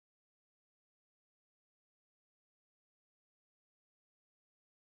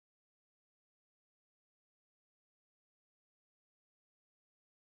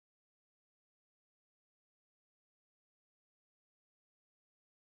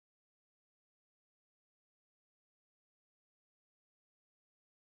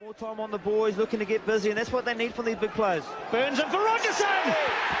More time on the boys, looking to get busy, and that's what they need from these big players. Burns in for Rogerson!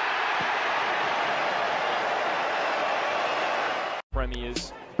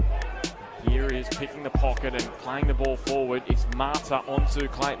 Premiers. Here is picking the pocket and playing the ball forward. It's Marta onto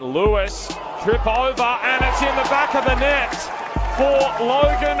Clayton Lewis. Trip over, and it's in the back of the net for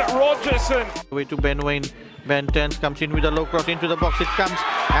Logan Rogerson. Way to Ben Wayne. Ben Tense comes in with a low cross into the box. It comes,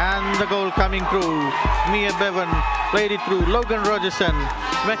 and the goal coming through. Mia Bevan played it through. Logan Rogerson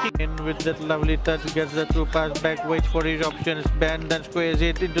smacking in with that lovely touch. Gets the through pass back, waits for his options. Ben then squares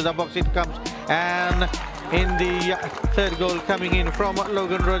it into the box. It comes, and in the third goal coming in from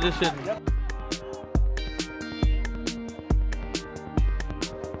Logan Rogerson.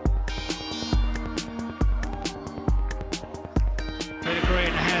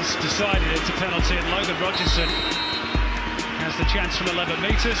 Has decided it's a penalty, and Logan Rogerson has the chance from 11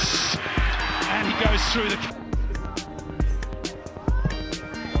 metres, and he goes through the...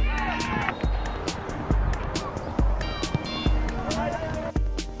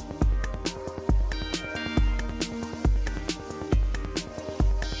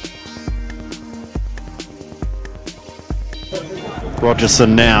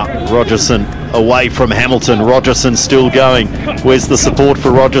 Rogerson now, Rogerson away from Hamilton, Rogerson still going. Where's the support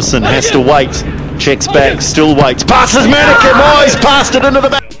for Rogerson? Has to wait, checks back, still waits, passes Manikin, oh, he's passed it into the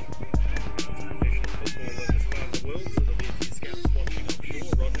back.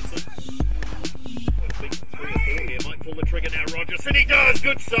 Might pull the trigger now, Rogerson, he does,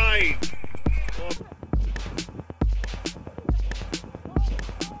 good save.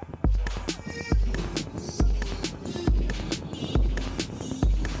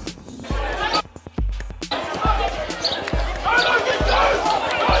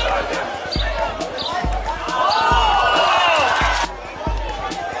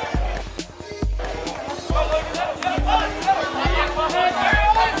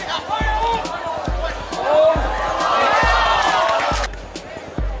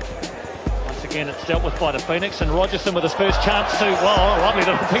 Again, it's dealt with by the Phoenix, and Rogerson with his first chance to, well, a lovely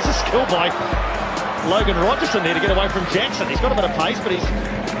little piece of skill by Logan Rogerson there to get away from Jackson. He's got a bit of pace, but he's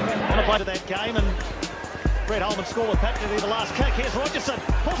going to play to that game, and Brett Holman scored with Patrick the last kick. Here's Rogerson,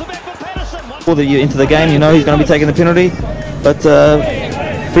 pulls it back for Patterson. Before you're into the game, you know he's going to be taking the penalty, but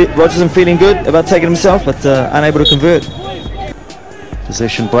Rogerson feeling good about taking himself, but unable to convert.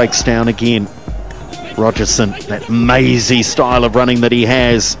 Possession breaks down again. Rogerson, that mazy style of running that he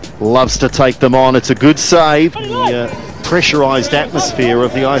has, loves to take them on. It's a good save. The pressurised atmosphere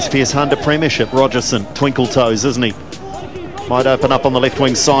of the ISPS Hunter Premiership. Rogerson, twinkle toes, isn't he? Might open up on the left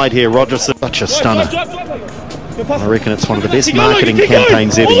wing side here. Rogerson, such a stunner. I reckon it's one of the best marketing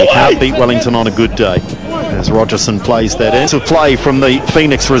campaigns ever. You can't beat Wellington on a good day. As Rogerson plays that in. It's a play from the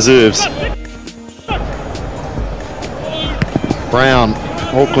Phoenix reserves. Brown,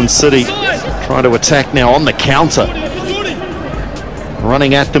 Auckland City, trying to attack now on the counter.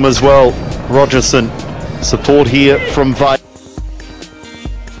 Running at them as well. Rogerson, support here from Vite.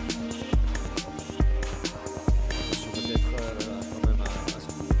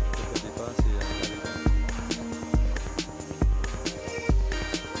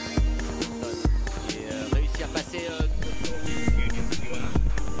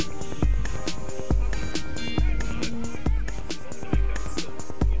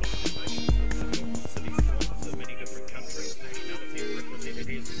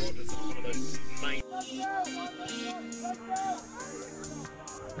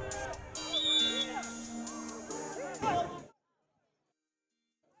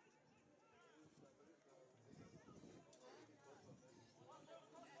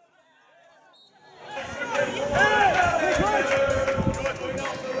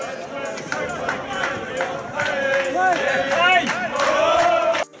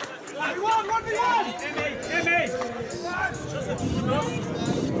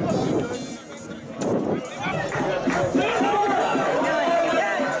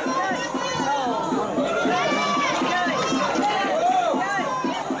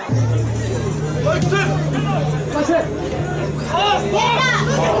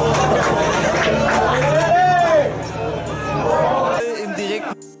 Im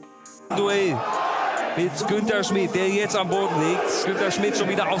direkten Duell mit Günther Schmidt, der jetzt am Boden liegt. Günther Schmidt schon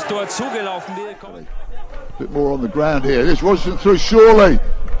wieder aufs Tor zugelaufen. Bit more on the ground here. This wasn't through surely.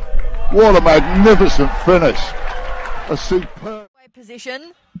 What a magnificent finish. A superb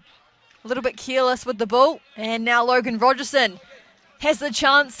position. A little bit careless with the ball. And now Logan Rogerson has the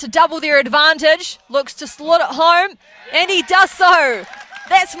chance to double their advantage. Looks to slot it home. And he does so.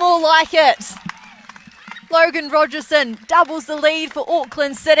 That's more like it. Logan Rogerson doubles the lead for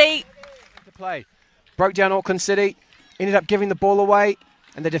Auckland City. To play. Broke down Auckland City. Ended up giving the ball away.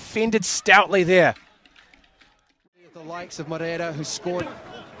 and they defended stoutly there. The likes of Moreira, who scored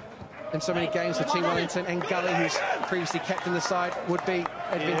in so many games for Team Wellington, and Gully, who's previously captained the side, would be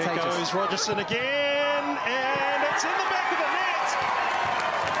advantageous. Here goes Rogerson again, and it's in the back of the net.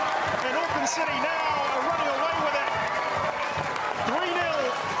 And Auckland City now are running away with it.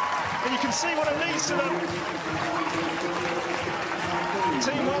 3-0, and you can see what it means to them.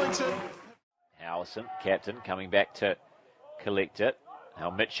 Team Wellington. Howison, captain, coming back to collect it.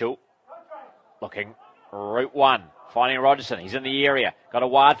 Now Mitchell looking route one, finding Rogerson. He's in the area. Got a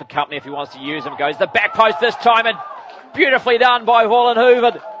wide for company if he wants to use him. Goes the back post this time, and beautifully done by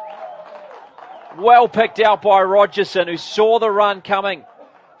Vollenhoven. Well picked out by Rogerson, who saw the run coming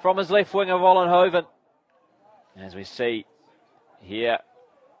from his left wing of Vollenhoven. As we see here,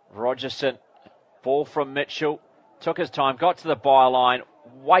 Rogerson, ball from Mitchell, took his time, got to the byline,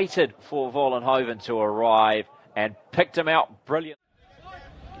 waited for Vollenhoven to arrive, and picked him out brilliant.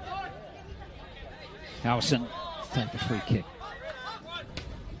 Howison take the free kick.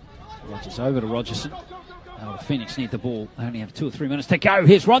 Rogers over to Rogerson. Oh, the Phoenix need the ball. They only have 2 or 3 minutes to go.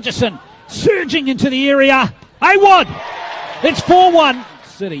 Here's Rogerson surging into the area. A1! It's 4-1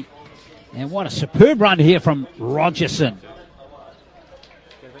 City. And what a superb run here from Rogerson.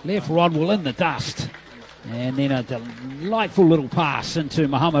 Left rod will in the dust. And then a delightful little pass into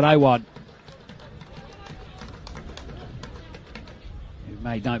Muhammad Awad. Who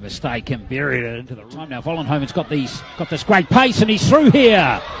made no mistake and buried it into the run. Now Vollenhoven's got this great pace, and he's through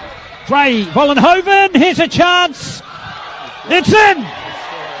here. Trey Vollenhoven, here's a chance. It's in.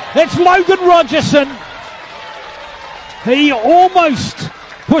 It's Logan Rogerson. He almost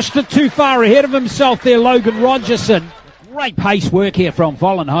pushed it too far ahead of himself there, Logan Rogerson. Great pace work here from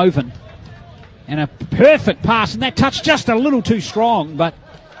Vollenhoven. And a perfect pass, and that touch just a little too strong, but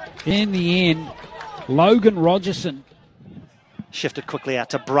in the end, Logan Rogerson. Shifted quickly out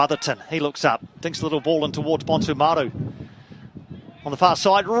to Brotherton. He looks up, dinks the little ball in towards Bonsumaru. On the far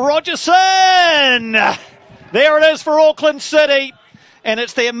side, Rogerson! There it is for Auckland City. And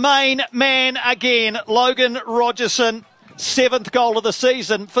it's their main man again, Logan Rogerson. 7th goal of the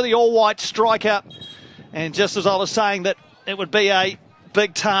season for the all-white striker. And just as I was saying that it would be a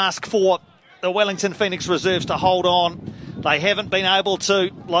big task for the Wellington Phoenix reserves to hold on, they haven't been able to.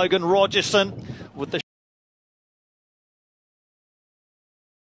 Logan Rogerson